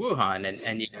started in Wuhan,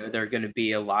 and there are going to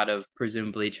be a lot of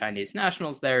presumably Chinese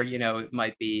nationals there. It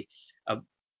might be a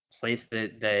place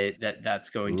that's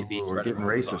going to be. We're getting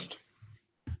racist.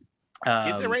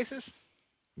 Is it racist?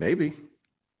 Maybe.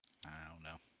 I don't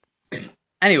know.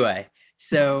 Anyway,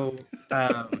 so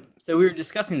we were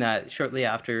discussing that shortly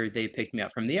after they picked me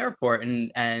up from the airport,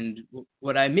 and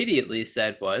what I immediately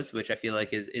said was, which I feel like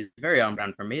is very on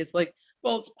brand for me, it's like,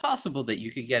 well, it's possible that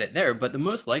you could get it there, but the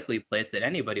most likely place that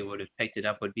anybody would have picked it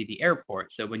up would be the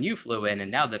airport. So when you flew in, and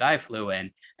now that I flew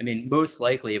in, I mean, most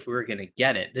likely if we were going to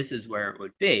get it, this is where it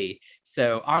would be.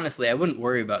 So honestly, I wouldn't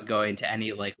worry about going to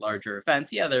any larger events.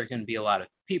 Yeah, there are going to be a lot of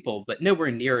people, but nowhere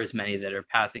near as many that are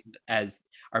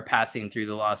passing through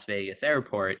the Las Vegas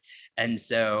airport. And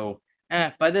so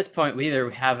by this point, we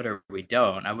either have it or we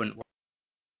don't. I wouldn't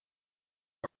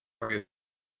worry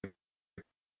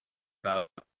about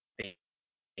being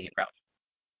proud.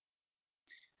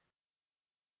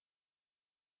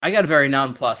 I got a very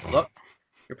nonplussed look.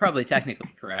 You're probably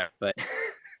technically correct, but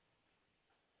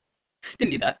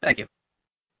didn't need that. Thank you.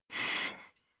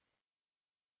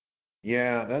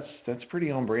 Yeah, that's pretty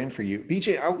on brand for you,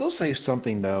 BJ. I will say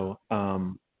something though,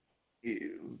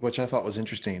 which I thought was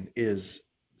interesting. Is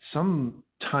some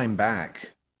time back,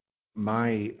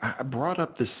 I brought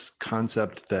up this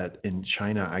concept that in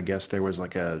China, I guess there was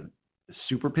like a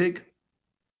super pig,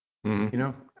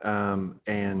 Mm-hmm.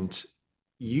 and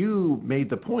you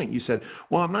made the point. You said,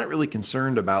 "Well, I'm not really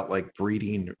concerned about like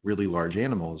breeding really large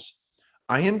animals.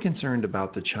 I am concerned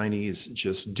about the Chinese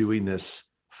just doing this,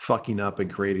 fucking up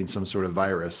and creating some sort of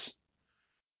virus,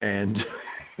 and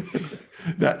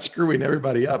that's screwing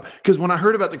everybody up." Because when I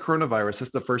heard about the coronavirus,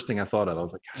 that's the first thing I thought of. I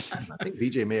was like, "God damn, I think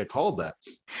BJ may have called that."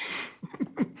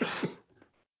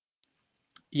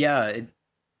 Yeah,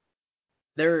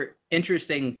 there are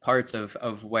interesting parts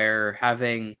of where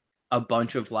having a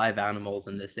bunch of live animals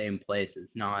in the same place is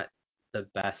not the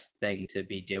best thing to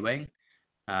be doing.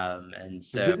 And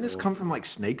so Didn't this come from like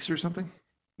snakes or something?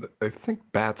 I think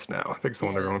bats now. I think it's the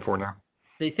one they're going for now.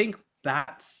 they think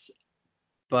bats,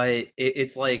 but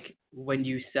it's like when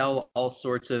you sell all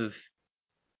sorts of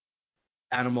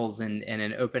animals in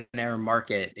an open air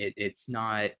market, it's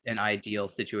not an ideal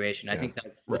situation. I think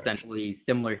that's right. essentially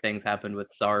similar things happened with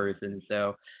SARS, and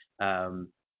so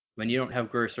when you don't have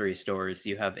grocery stores,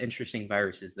 you have interesting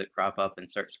viruses that crop up and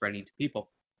start spreading to people.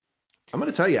 I'm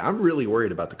going to tell you, I'm really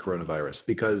worried about the coronavirus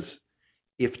because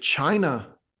if China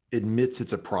admits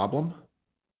it's a problem,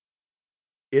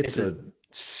 it's a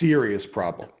serious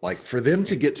problem. Like for them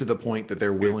to get to the point that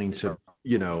they're willing to,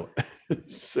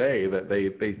 say that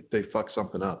they fuck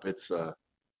something up,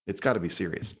 it's got to be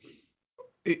serious.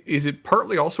 Is it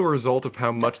partly also a result of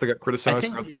how much they got criticized?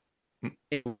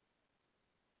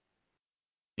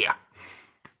 Yeah.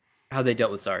 How they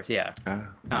dealt with SARS, yeah.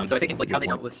 So I think it's like how they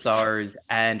dealt with SARS,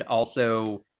 and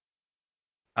also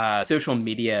social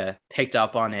media picked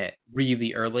up on it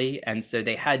really early, and so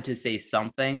they had to say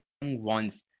something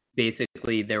once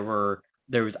basically there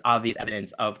was obvious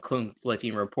evidence of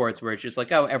conflicting reports where it's just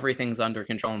like, oh, everything's under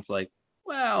control. And it's like,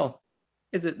 well,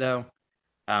 is it though?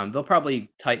 They'll probably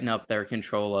tighten up their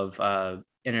control of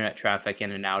internet traffic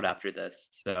in and out after this.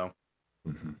 So,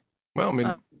 well, I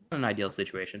mean, an ideal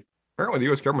situation. Apparently,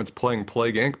 the U.S. government's playing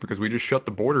Plague Inc. because we just shut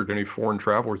the border to any foreign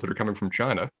travelers that are coming from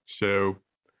China. So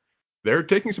they're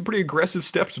taking some pretty aggressive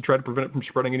steps to try to prevent it from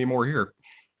spreading any more here.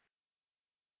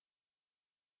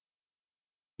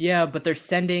 Yeah, but they're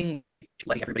sending,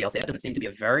 like everybody else, it doesn't seem to be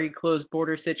a very closed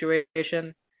border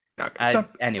situation.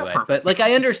 Anyway, but like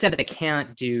I understand that they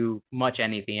can't do much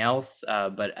anything else,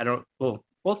 but I don't.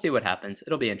 We'll see what happens.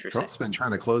 It'll be interesting. Trump's been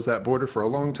trying to close that border for a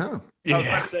long time. Yeah. I was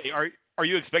about to say, are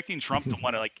you expecting Trump to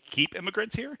want to like keep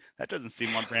immigrants here? That doesn't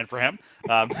seem on brand for him.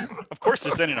 Of course,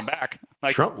 they're sending them back.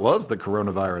 Like, Trump loves the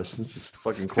coronavirus. Let's just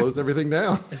fucking close everything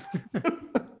down.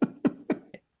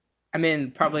 I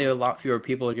mean, probably a lot fewer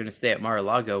people are going to stay at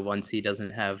Mar-a-Lago once he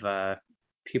doesn't have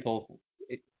people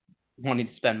wanting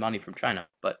to spend money from China,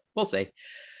 but we'll see.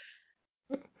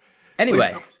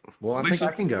 Anyway. Well, I think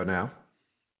I can go now.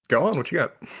 Go on, what you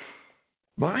got?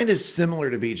 Mine is similar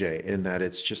to BJ in that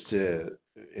it's just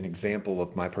an example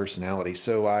of my personality.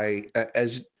 So as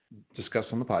discussed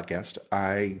on the podcast,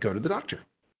 I go to the doctor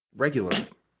regularly.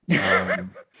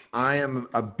 I am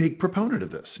a big proponent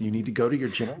of this. You need to go to your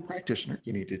general practitioner.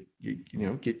 You need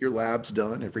to get your labs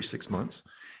done every 6 months.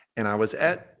 And I was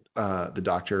at the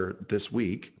doctor this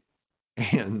week,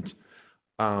 and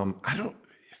I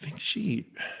think she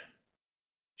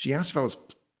asked if I was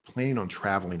planning on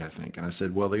traveling, I think. And I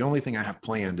said, well, the only thing I have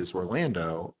planned is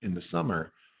Orlando in the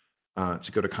summer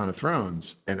to go to Con of Thrones.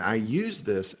 And I used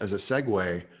this as a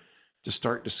segue to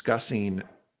start discussing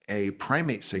a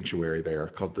primate sanctuary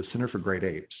there called the Center for Great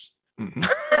Apes. Mm-hmm.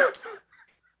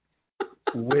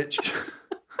 Which,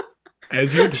 as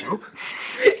you do.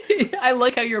 I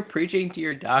like how you're preaching to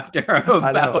your doctor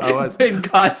about big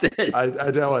causes.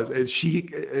 I know. And she,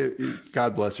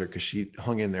 God bless her, because she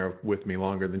hung in there with me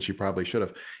longer than she probably should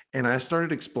have. And I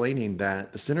started explaining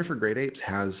that the Center for Great Apes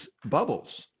has Bubbles,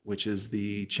 which is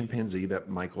the chimpanzee that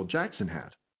Michael Jackson had.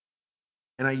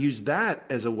 And I used that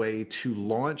as a way to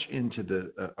launch into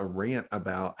a rant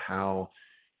about how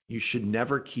you should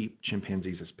never keep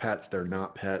chimpanzees as pets. They're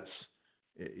not pets.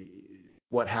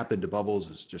 What happened to Bubbles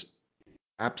is just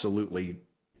absolutely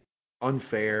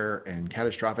unfair and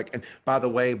catastrophic. And by the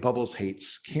way, Bubbles hates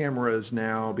cameras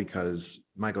now because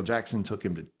Michael Jackson took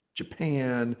him to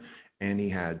Japan and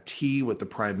he had tea with the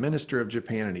prime minister of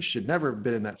Japan, and he should never have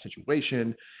been in that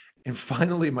situation. And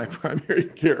finally, my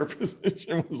primary care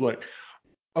physician was like,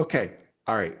 okay,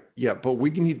 all right, yeah, but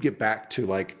we need to get back to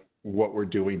like what we're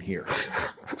doing here.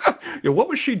 Yeah, what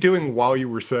was she doing while you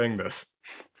were saying this?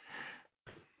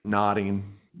 Nodding,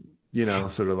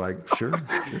 sort of like, sure.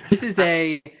 This is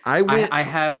I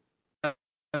have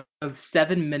have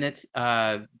 7 minutes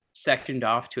sectioned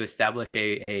off to establish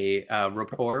a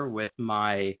rapport with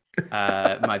my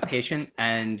my patient,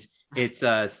 and it's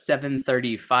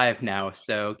 7:35 now.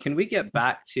 So can we get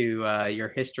back to your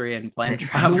history and planned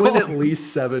travel? You went at least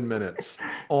 7 minutes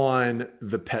on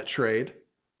the pet trade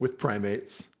with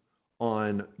primates,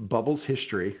 on Bubbles'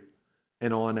 history,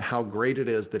 and on how great it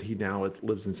is that he now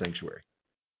lives in Sanctuary.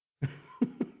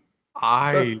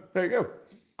 There you go.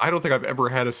 I don't think I've ever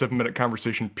had a 7-minute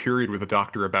conversation, period, with a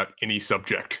doctor about any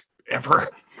subject, ever.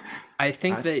 I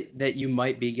think that you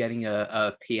might be getting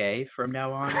a PA from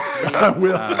now on. I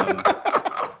will.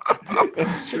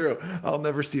 That's true. I'll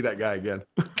never see that guy again.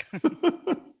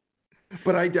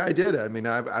 But I did. I mean,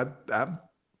 I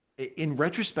in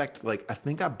retrospect, like, I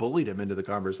think I bullied him into the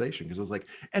conversation because I was like,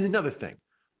 and another thing,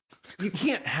 you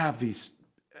can't have these.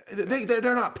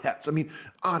 They're not pets. I mean,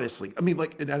 honestly. I mean,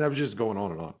 like, and I was just going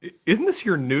on and on. Isn't this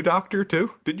your new doctor, too?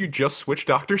 Did you just switch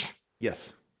doctors? Yes.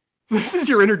 This is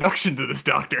your introduction to this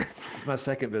doctor. It's my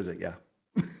second visit, yeah.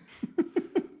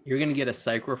 You're going to get a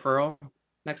psych referral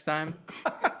next time?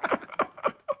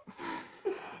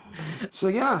 So,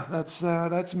 yeah,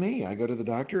 that's me. I go to the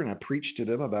doctor and I preach to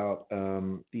them about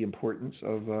the importance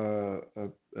of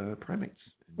primates.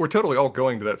 We're totally all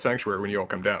going to that sanctuary when you all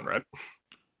come down, right?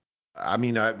 I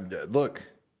mean, look,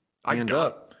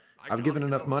 I've given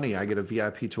enough money. I get a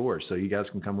VIP tour, so you guys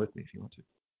can come with me if you want to.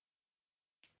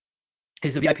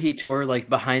 Is the VIP tour like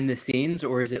behind the scenes,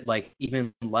 or is it like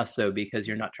even less so because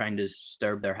you're not trying to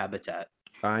disturb their habitat?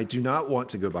 I do not want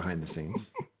to go behind the scenes.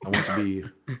 I want to be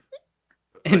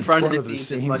in front of the scenes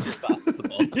as much as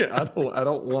possible. Yeah, I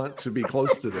don't want to be close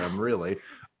to them, really.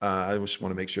 I just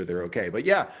want to make sure they're okay. But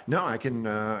yeah, no, I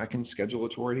can schedule a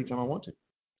tour anytime I want to.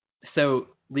 So,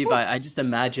 Levi, I just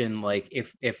imagine, like,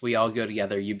 if we all go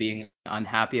together, you being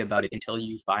unhappy about it until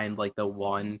you find, like, the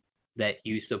one that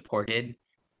you supported,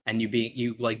 and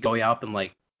you like going up and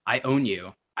like, I own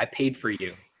you, I paid for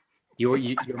you, you're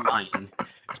mine.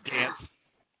 Dance.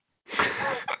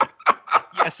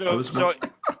 Yeah, so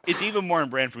it's even more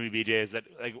in brand for me, BJ, is that,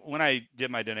 like, when I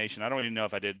did my donation, I don't even know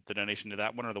if I did the donation to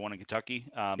that one or the one in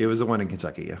Kentucky. It was the one in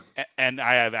Kentucky, yeah. And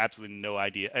I have absolutely no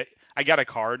idea. I got a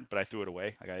card, but I threw it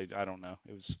away. Like, I don't know.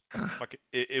 It was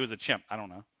it was a chimp. I don't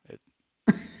know.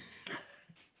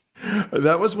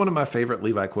 That was one of my favorite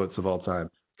Levi quotes of all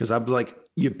time, because I'm like,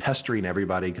 you pestering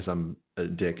everybody because I'm a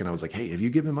dick, and I was like, hey, have you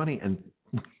given money? And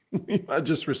I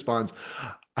just responds,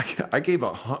 I gave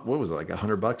what was it, like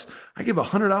 $100? I gave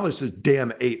 $100 to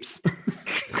damn apes.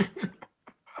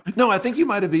 No, I think you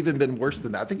might have even been worse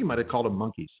than that. I think you might have called them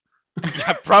monkeys.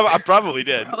 I probably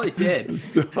did. Probably did.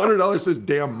 $100 says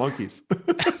damn monkeys.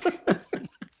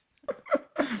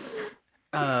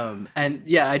 And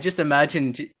yeah, I just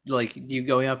imagined like you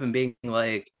going up and being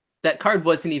like, that card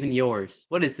wasn't even yours.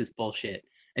 What is this bullshit?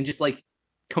 And just like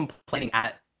complaining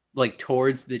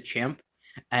towards the chimp,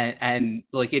 and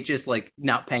like it just like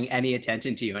not paying any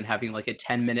attention to you and having like a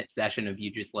 10-minute session of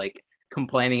you just like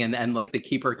complaining, and like the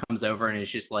keeper comes over and is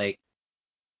just like,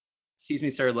 excuse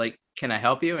me, sir, like, can I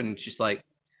help you? And it's just like,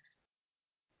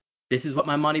 this is what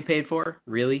my money paid for?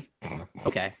 Really?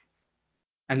 Okay.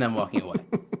 And then walking away.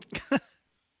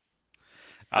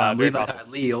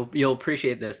 Lee, you'll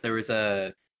appreciate this. There was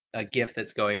a GIF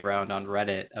that's going around on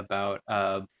Reddit about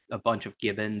a bunch of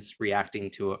gibbons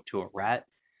reacting to a rat.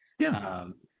 Yeah.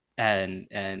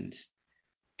 And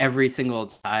every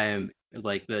single time,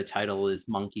 like, the title is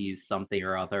monkeys something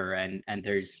or other, and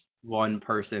there's one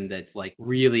person that's like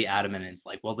really adamant, and it's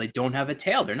like, well, they don't have a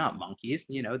tail, they're not monkeys,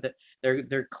 you know, that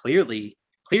they're clearly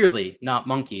not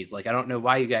monkeys. Like, I don't know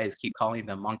why you guys keep calling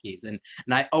them monkeys, and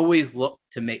I always look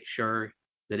to make sure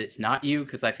that it's not you,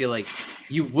 because I feel like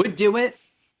you would do it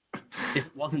if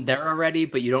it wasn't there already,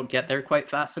 but you don't get there quite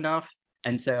fast enough.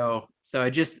 And so I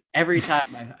just, every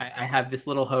time I have this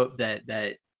little hope that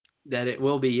it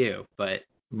will be you. But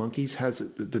monkeys has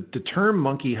the term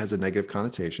monkey has a negative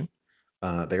connotation.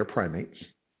 They are primates.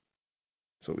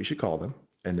 That's what we should call them.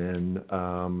 And then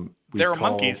there are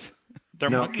monkeys. There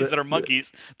are monkeys that are monkeys.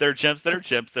 There are chimps that are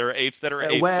chimps. There are apes that are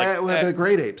apes. The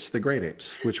great apes,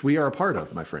 which we are a part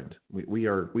of, my friend. We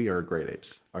are great apes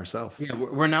ourselves. Yeah,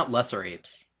 we're not lesser apes.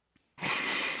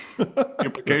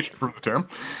 Implication from the term.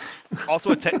 Also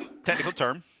a technical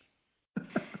term.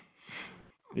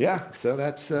 Yeah, so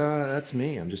that's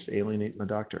me. I'm just alienating the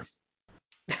doctor.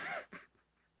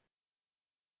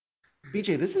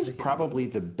 BJ, this is probably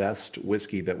the best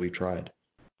whiskey that we've tried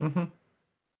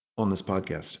on this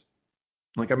podcast.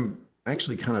 Like, I'm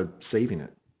actually kind of saving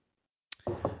it.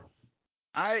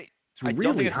 It's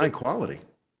really high quality.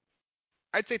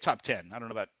 I'd say top 10. I don't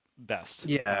know about best.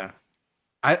 Yeah.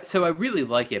 So I really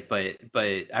like it, but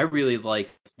I really like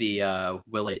the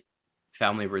Willet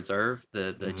Family Reserve,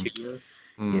 the 2-year.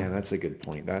 Yeah, that's a good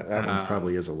point. That one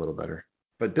probably is a little better,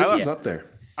 but this is up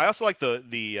there. I also like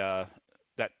the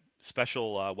that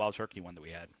special Wild Turkey one that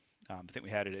we had. I think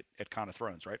we had it at Con of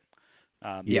Thrones, right?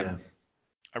 Yeah.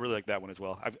 I really like that one as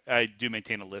well. I do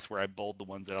maintain a list where I bold the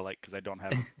ones that I like because I don't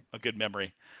have a good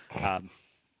memory. And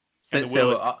the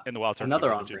Willet and the Wild Turkey.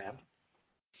 Another on brand.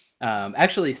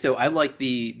 Actually, so I like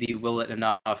the Willet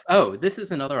enough. Oh, this is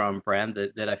another on brand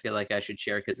that I feel like I should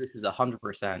share because this is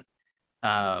 100%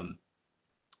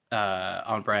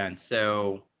 on brand.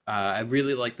 So I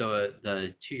really like the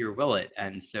 2-year Willet,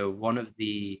 and so one of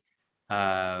the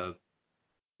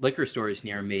liquor stores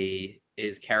near me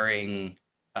is carrying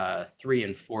 3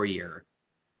 and 4 year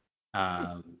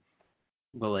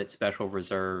Willet Special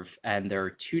Reserve, and there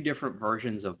are 2 different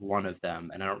versions of one of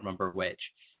them, and I don't remember which.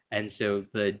 And so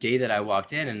the day that I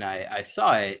walked in and I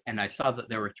saw it, and I saw that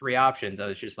there were 3 options, I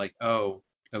was just like, oh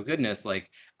goodness, like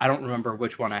I don't remember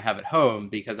which one I have at home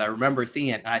because I remember seeing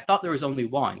it and I thought there was only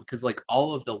one because like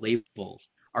all of the labels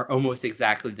are almost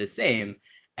exactly the same.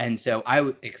 And so I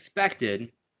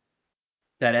expected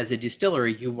that as a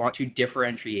distillery, you want to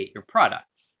differentiate your products.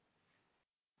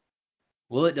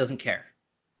 Well, it doesn't care.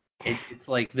 It's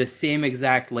like the same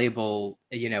exact label,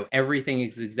 everything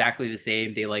is exactly the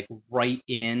same. They like write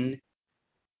in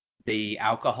the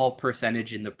alcohol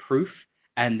percentage in the proof,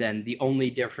 and then the only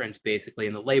difference basically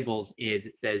in the labels is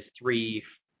it says 2,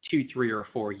 3, or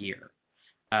 4 year.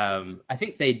 I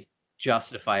think they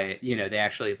justify it, they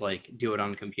actually like do it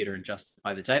on the computer and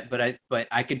justify the type, but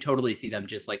I could totally see them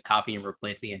just like copying and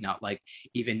replacing and not like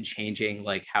even changing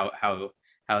like how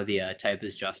the type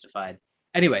is justified.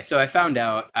 Anyway, so I found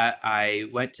out I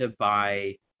went to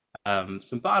buy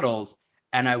some bottles,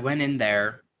 and I went in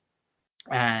there,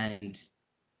 and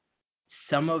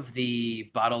some of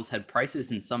the bottles had prices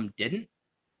and some didn't.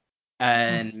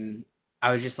 And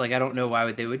I was just like, I don't know why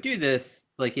they would do this.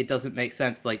 Like, it doesn't make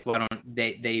sense. Like, why don't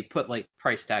they put like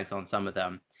price tags on some of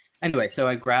them? Anyway, so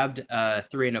I grabbed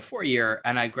 3 and a 4 year,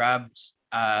 and I grabbed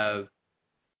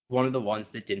one of the ones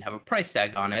that didn't have a price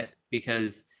tag on it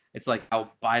because it's like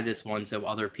I'll buy this one so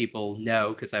other people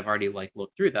know because I've already like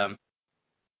looked through them.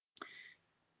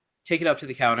 Take it up to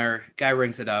the counter. Guy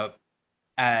rings it up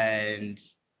and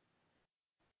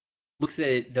looks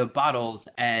at the bottles,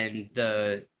 and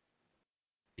the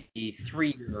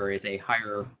 3 year is a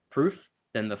higher proof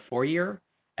than the 4 year,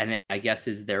 and it, I guess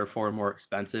is therefore more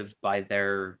expensive by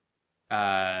their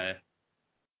by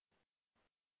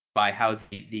how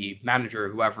the manager or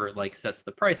whoever like sets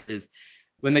the prices.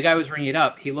 When the guy was ringing it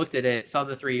up, he looked at it, saw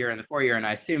the 3 year and the 4 year, and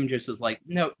I assumed just was like,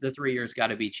 nope, the 3 year's got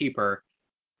to be cheaper.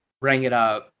 Rang it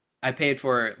up. I paid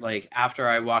for it. Like after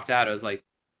I walked out, I was like,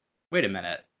 wait a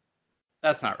minute,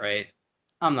 that's not right.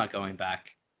 I'm not going back.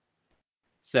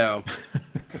 So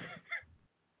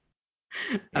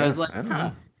I was like, I don't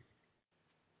know.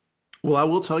 Well, I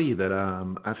will tell you that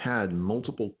I've had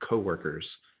multiple coworkers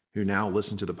who now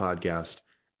listen to the podcast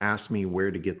ask me where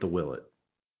to get the Willet,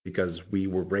 because we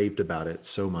were raved about it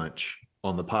so much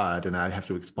on the pod, and I have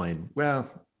to explain, well,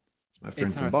 my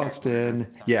friend's from Boston.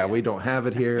 Yeah, we don't have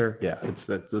it here. Yeah,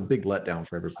 that's a big letdown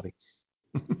for everybody.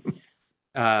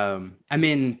 I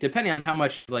mean, depending on how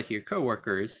much like your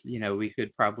coworkers, we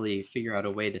could probably figure out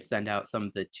a way to send out some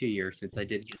of the 2 years since I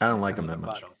did. I don't like them that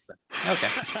much. Okay.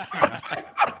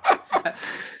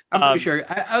 I'm pretty sure.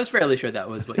 I was fairly sure that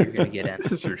was what you were going to get at.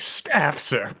 This is your staff,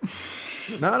 sir.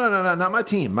 No, not my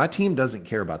team. My team doesn't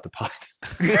care about the pod.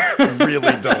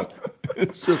 Really don't.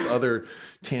 It's just other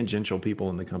tangential people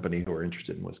in the company who are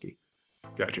interested in whiskey.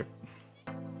 Gotcha.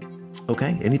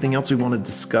 Okay, anything else we want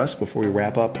to discuss before we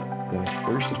wrap up the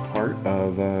first part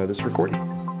of this recording?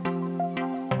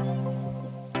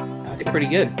 I think pretty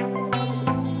good.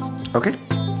 Okay,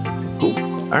 cool.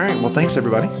 All right, well, thanks,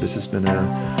 everybody. This has been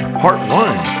part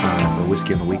 1 of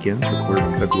Whiskey on the Weekends, recorded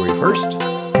on February 1st.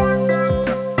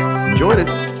 Enjoyed it.